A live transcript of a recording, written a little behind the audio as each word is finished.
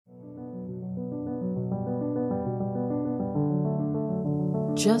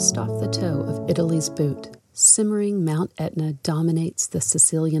Just off the toe of Italy's boot, simmering Mount Etna dominates the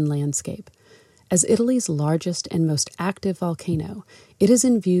Sicilian landscape. As Italy's largest and most active volcano, it is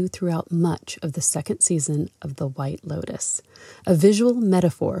in view throughout much of the second season of The White Lotus, a visual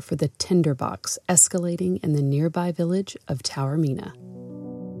metaphor for the tinderbox escalating in the nearby village of Taormina.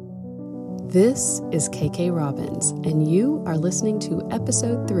 This is KK Robbins, and you are listening to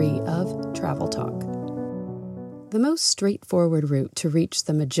Episode 3 of Travel Talk. The most straightforward route to reach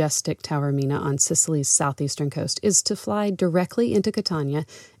the majestic Taormina on Sicily's southeastern coast is to fly directly into Catania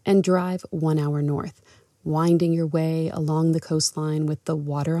and drive 1 hour north, winding your way along the coastline with the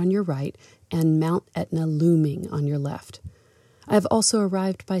water on your right and Mount Etna looming on your left. I have also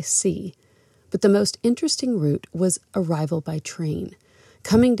arrived by sea, but the most interesting route was arrival by train,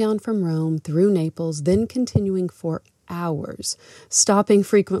 coming down from Rome through Naples, then continuing for hours, stopping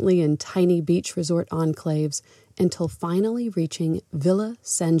frequently in tiny beach resort enclaves until finally reaching Villa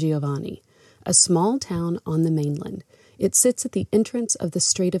San Giovanni, a small town on the mainland. It sits at the entrance of the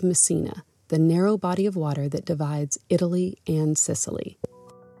Strait of Messina, the narrow body of water that divides Italy and Sicily.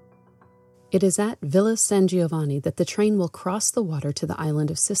 It is at Villa San Giovanni that the train will cross the water to the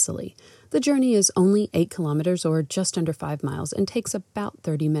island of Sicily. The journey is only 8 kilometers or just under 5 miles and takes about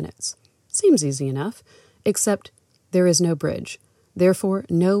 30 minutes. Seems easy enough, except there is no bridge, therefore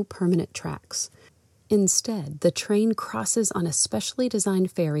no permanent tracks. Instead, the train crosses on a specially designed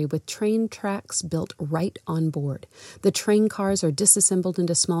ferry with train tracks built right on board. The train cars are disassembled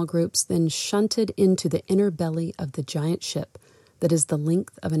into small groups, then shunted into the inner belly of the giant ship that is the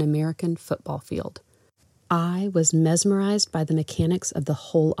length of an American football field. I was mesmerized by the mechanics of the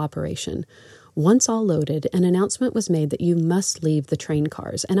whole operation. Once all loaded, an announcement was made that you must leave the train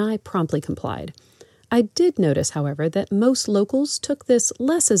cars, and I promptly complied. I did notice, however, that most locals took this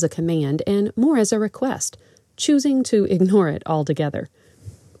less as a command and more as a request, choosing to ignore it altogether.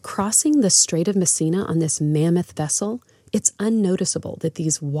 Crossing the Strait of Messina on this mammoth vessel, it's unnoticeable that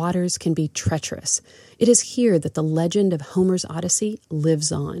these waters can be treacherous. It is here that the legend of Homer's Odyssey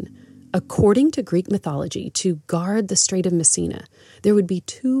lives on. According to Greek mythology, to guard the Strait of Messina, there would be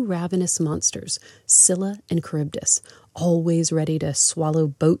 2 ravenous monsters, Scylla and Charybdis, always ready to swallow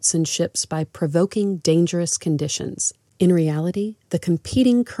boats and ships by provoking dangerous conditions. In reality, the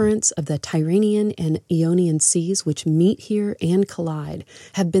competing currents of the Tyrrhenian and Ionian seas, which meet here and collide,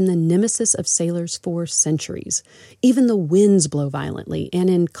 have been the nemesis of sailors for centuries. Even the winds blow violently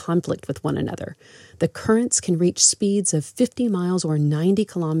and in conflict with one another. The currents can reach speeds of 50 miles or 90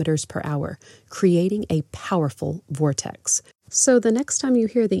 kilometers per hour, creating a powerful vortex. So the next time you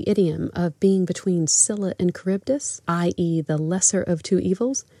hear the idiom of being between Scylla and Charybdis, i.e. the lesser of 2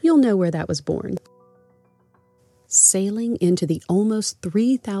 evils, you'll know where that was born. Sailing into the almost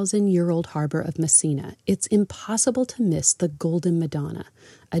 3,000-year-old harbor of Messina, it's impossible to miss the Golden Madonna,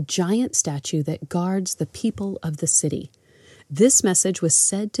 a giant statue that guards the people of the city. This message was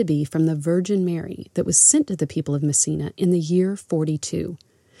said to be from the Virgin Mary that was sent to the people of Messina in the year 42.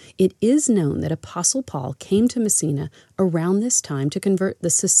 It is known that Apostle Paul came to Messina around this time to convert the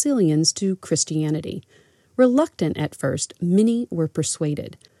Sicilians to Christianity. Reluctant at first, many were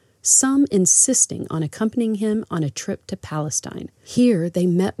persuaded, some insisting on accompanying him on a trip to Palestine. Here they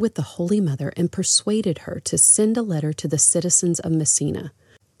met with the Holy Mother and persuaded her to send a letter to the citizens of Messina.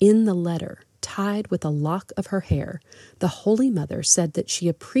 In the letter, tied with a lock of her hair, the Holy Mother said that she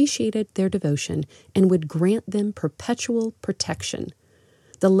appreciated their devotion and would grant them perpetual protection.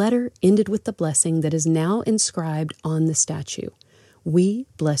 The letter ended with the blessing that is now inscribed on the statue. We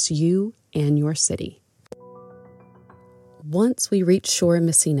bless you and your city. Once we reached shore in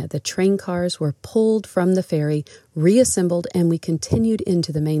Messina, the train cars were pulled from the ferry, reassembled, and we continued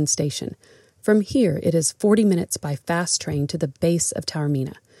into the main station. From here, it is 40 minutes by fast train to the base of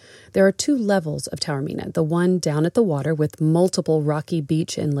Taormina. There are 2 levels of Taormina, the one down at the water with multiple rocky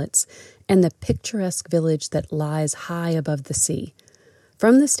beach inlets, and the picturesque village that lies high above the sea.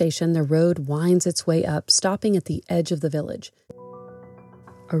 From the station, the road winds its way up, stopping at the edge of the village.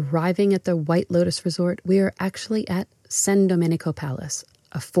 Arriving at the White Lotus Resort, we are actually at San Domenico Palace,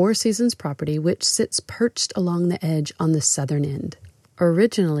 a 4 Seasons property which sits perched along the edge on the southern end.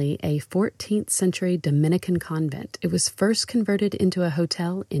 Originally a 14th century Dominican convent, it was first converted into a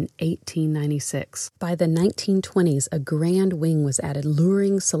hotel in 1896. By the 1920s, a grand wing was added,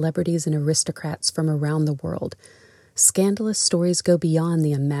 luring celebrities and aristocrats from around the world. Scandalous stories go beyond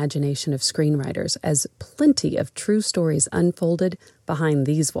the imagination of screenwriters, as plenty of true stories unfolded behind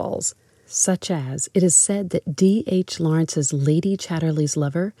these walls. Such as, it is said that D.H. Lawrence's Lady Chatterley's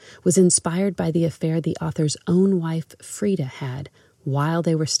Lover was inspired by the affair the author's own wife, Frida, had while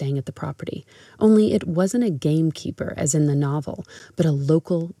they were staying at the property, only it wasn't a gamekeeper as in the novel, but a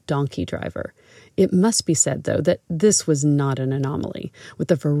local donkey driver. It must be said, though, that this was not an anomaly. With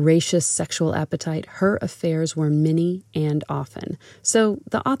a voracious sexual appetite, her affairs were many and often, so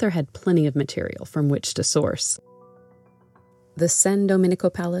the author had plenty of material from which to source. The San Domenico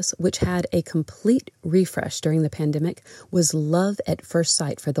Palace, which had a complete refresh during the pandemic, was love at first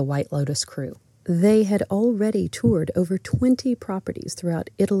sight for the White Lotus crew. They had already toured over 20 properties throughout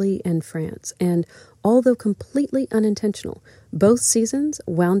Italy and France, and although completely unintentional, both seasons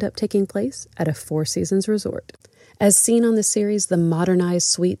wound up taking place at a Four Seasons resort. As seen on the series, the modernized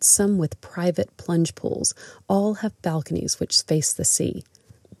suites, some with private plunge pools, all have balconies which face the sea.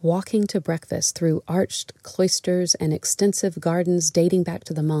 Walking to breakfast through arched cloisters and extensive gardens dating back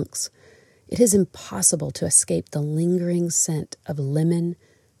to the monks, it is impossible to escape the lingering scent of lemon,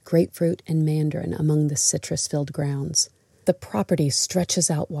 grapefruit, and mandarin among the citrus-filled grounds. The property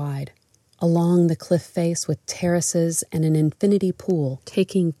stretches out wide, along the cliff face with terraces and an infinity pool,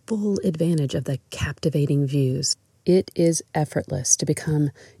 taking full advantage of the captivating views. It is effortless to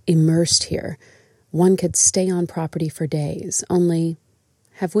become immersed here. One could stay on property for days, only,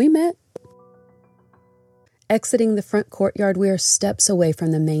 have we met? Exiting the front courtyard, we are steps away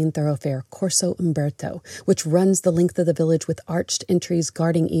from the main thoroughfare, Corso Umberto, which runs the length of the village with arched entries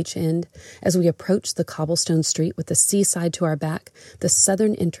guarding each end. As we approach the cobblestone street with the seaside to our back, the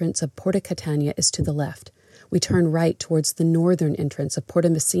southern entrance of Porta Catania is to the left. We turn right towards the northern entrance of Porta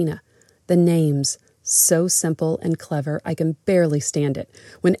Messina. The names, so simple and clever, I can barely stand it.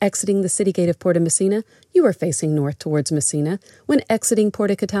 When exiting the city gate of Porta Messina, you are facing north towards Messina. When exiting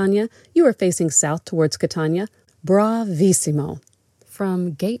Porta Catania, you are facing south towards Catania. Bravissimo!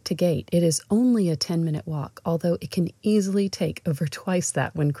 From gate to gate, it is only a 10-minute walk, although it can easily take over twice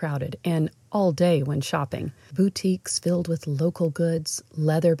that when crowded, and all day when shopping. Boutiques filled with local goods,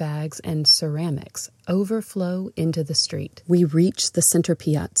 leather bags, and ceramics overflow into the street. We reach the center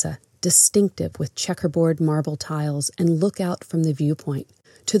piazza, distinctive with checkerboard marble tiles, and look out from the viewpoint.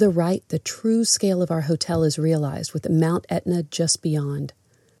 To the right, the true scale of our hotel is realized with Mount Etna just beyond.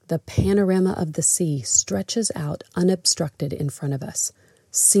 The panorama of the sea stretches out unobstructed in front of us,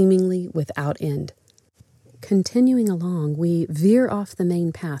 seemingly without end. Continuing along, we veer off the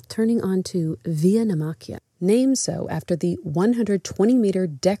main path, turning onto Via Namacchia, named so after the 120-meter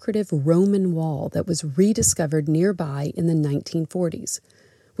decorative Roman wall that was rediscovered nearby in the 1940s.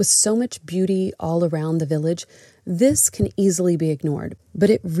 With so much beauty all around the village, this can easily be ignored, but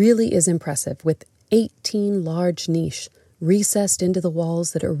it really is impressive, with 18 large niches recessed into the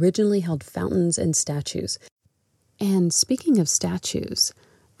walls that originally held fountains and statues. And speaking of statues,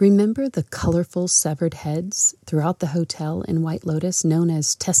 remember the colorful severed heads throughout the hotel in White Lotus known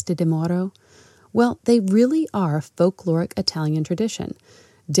as Teste di Moro? Well, they really are a folkloric Italian tradition,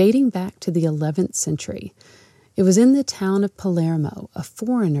 dating back to the 11th century. It was in the town of Palermo, a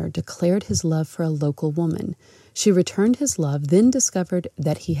foreigner declared his love for a local woman. She returned his love, then discovered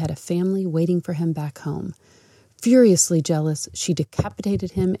that he had a family waiting for him back home. Furiously jealous, she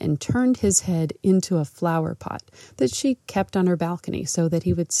decapitated him and turned his head into a flower pot that she kept on her balcony so that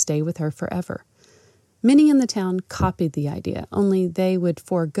he would stay with her forever. Many in the town copied the idea, only they would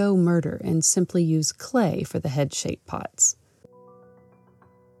forego murder and simply use clay for the head-shaped pots.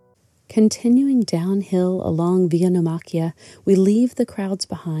 Continuing downhill along Via Namacchia, we leave the crowds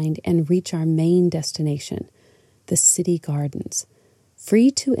behind and reach our main destination, the city gardens.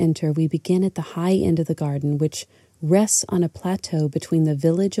 Free to enter, we begin at the high end of the garden, which rests on a plateau between the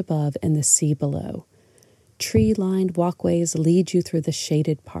village above and the sea below. Tree-lined walkways lead you through the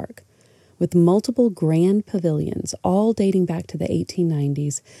shaded park. With multiple grand pavilions, all dating back to the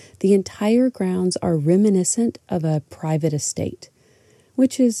 1890s, the entire grounds are reminiscent of a private estate,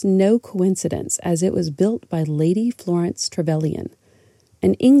 which is no coincidence, as it was built by Lady Florence Trevelyan,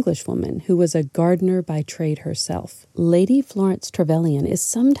 an Englishwoman who was a gardener by trade herself. Lady Florence Trevelyan is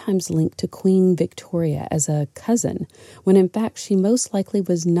sometimes linked to Queen Victoria as a cousin, when in fact she most likely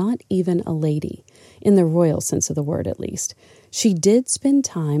was not even a lady, in the royal sense of the word at least. She did spend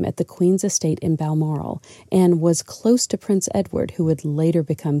time at the Queen's estate in Balmoral, and was close to Prince Edward, who would later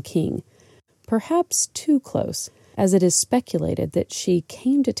become king. Perhaps too close, as it is speculated that she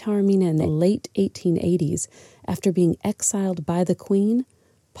came to Taormina in the late 1880s after being exiled by the Queen,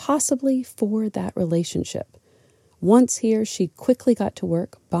 possibly for that relationship. Once here, she quickly got to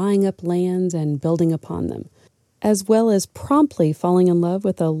work buying up lands and building upon them, as well as promptly falling in love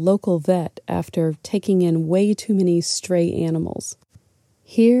with a local vet after taking in way too many stray animals.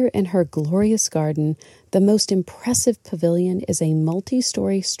 Here in her glorious garden, the most impressive pavilion is a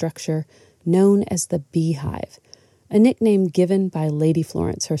multi-story structure known as the Beehive, a nickname given by Lady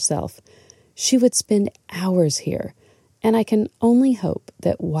Florence herself. She would spend hours here, and I can only hope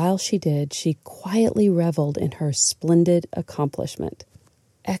that while she did, she quietly reveled in her splendid accomplishment.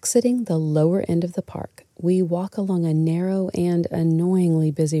 Exiting the lower end of the park, we walk along a narrow and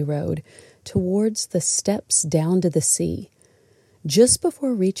annoyingly busy road towards the steps down to the sea. Just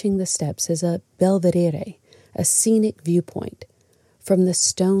before reaching the steps is a belvedere, a scenic viewpoint. From the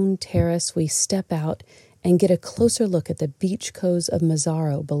stone terrace, we step out and get a closer look at the beach coves of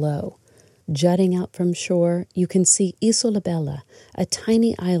Mazzaro below. Jutting out from shore, you can see Isola Bella, a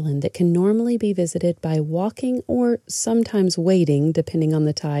tiny island that can normally be visited by walking or sometimes wading, depending on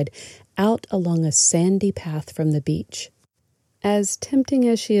the tide, out along a sandy path from the beach. As tempting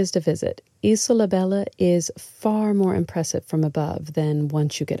as she is to visit, Isola Bella is far more impressive from above than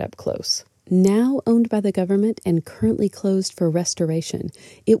once you get up close. Now owned by the government and currently closed for restoration,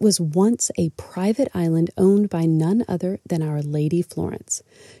 it was once a private island owned by none other than Our Lady Florence.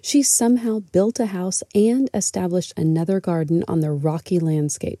 She somehow built a house and established another garden on the rocky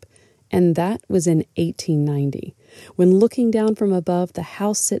landscape, and that was in 1890. When looking down from above, the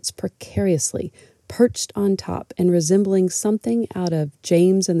house sits precariously, perched on top and resembling something out of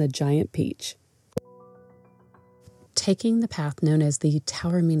James and the Giant Peach. Taking the path known as the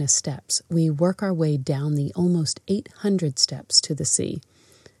Taormina Steps, we work our way down the almost 800 steps to the sea.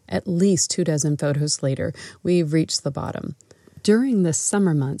 At least 24 photos later, we've reached the bottom. During the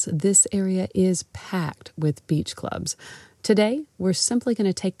summer months, this area is packed with beach clubs. Today, we're simply going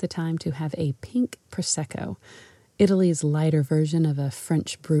to take the time to have a pink Prosecco, Italy's lighter version of a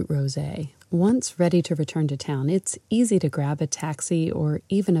French Brut Rosé. Once ready to return to town, it's easy to grab a taxi or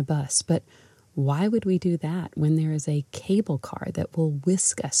even a bus, but why would we do that when there is a cable car that will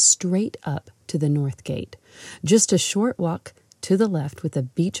whisk us straight up to the North Gate? Just a short walk to the left with the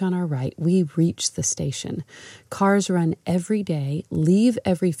beach on our right, we reach the station. Cars run every day, leave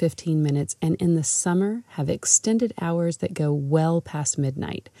every 15 minutes, and in the summer have extended hours that go well past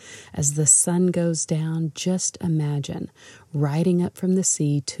midnight. As the sun goes down, just imagine riding up from the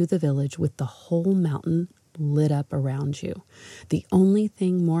sea to the village with the whole mountain lit up around you. The only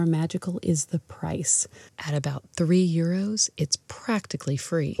thing more magical is the price. At about €3, it's practically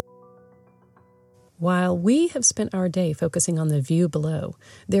free. While we have spent our day focusing on the view below,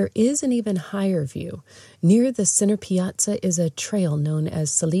 there is an even higher view. Near the center piazza is a trail known as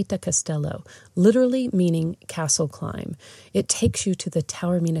Salita Castello, literally meaning castle climb. It takes you to the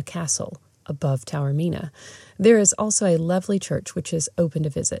Taormina Castle, above Taormina. There is also a lovely church which is open to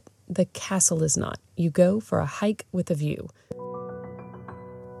visit. The castle is not. You go for a hike with a view.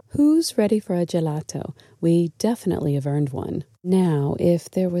 Who's ready for a gelato? We definitely have earned one. Now, if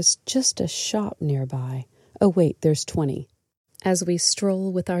there was just a shop nearby. Oh wait, there's 20. As we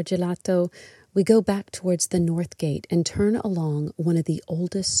stroll with our gelato, we go back towards the North Gate and turn along one of the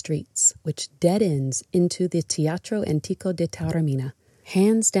oldest streets, which dead ends into the Teatro Antico de Taormina.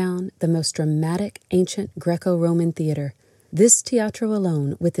 Hands down, the most dramatic ancient Greco-Roman theater. This teatro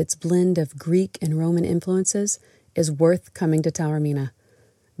alone, with its blend of Greek and Roman influences, is worth coming to Taormina.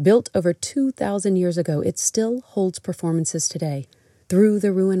 Built over 2,000 years ago, it still holds performances today. Through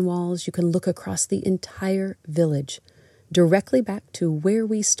the ruin walls, you can look across the entire village, directly back to where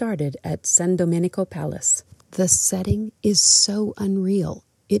we started at San Domenico Palace. The setting is so unreal.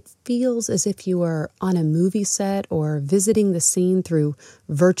 It feels as if you are on a movie set or visiting the scene through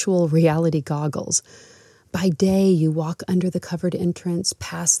virtual reality goggles. By day, you walk under the covered entrance,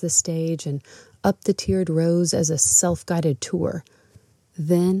 past the stage, and up the tiered rows as a self-guided tour.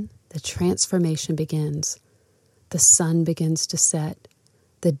 Then the transformation begins. The sun begins to set.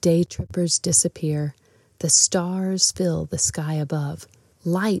 The day trippers disappear. The stars fill the sky above.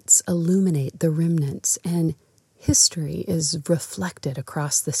 Lights illuminate the remnants, and history is reflected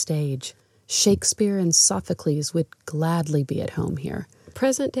across the stage. Shakespeare and Sophocles would gladly be at home here.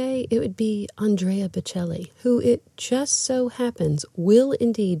 Present day, it would be Andrea Bocelli, who it just so happens will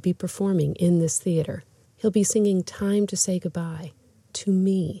indeed be performing in this theater. He'll be singing Time to Say Goodbye to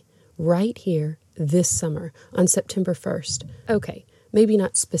me right here this summer on September 1st. Okay, maybe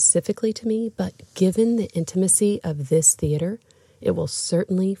not specifically to me, but given the intimacy of this theater, it will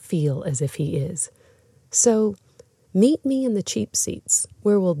certainly feel as if he is. So, meet me in the cheap seats,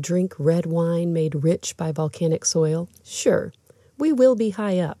 where we'll drink red wine made rich by volcanic soil. Sure, we will be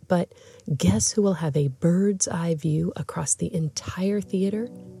high up, but guess who will have a bird's eye view across the entire theater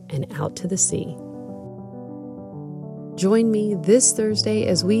and out to the sea? Join me this Thursday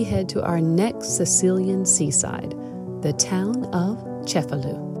as we head to our next Sicilian seaside, the town of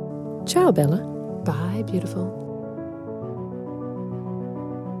Cefalù. Ciao, Bella. Bye, beautiful.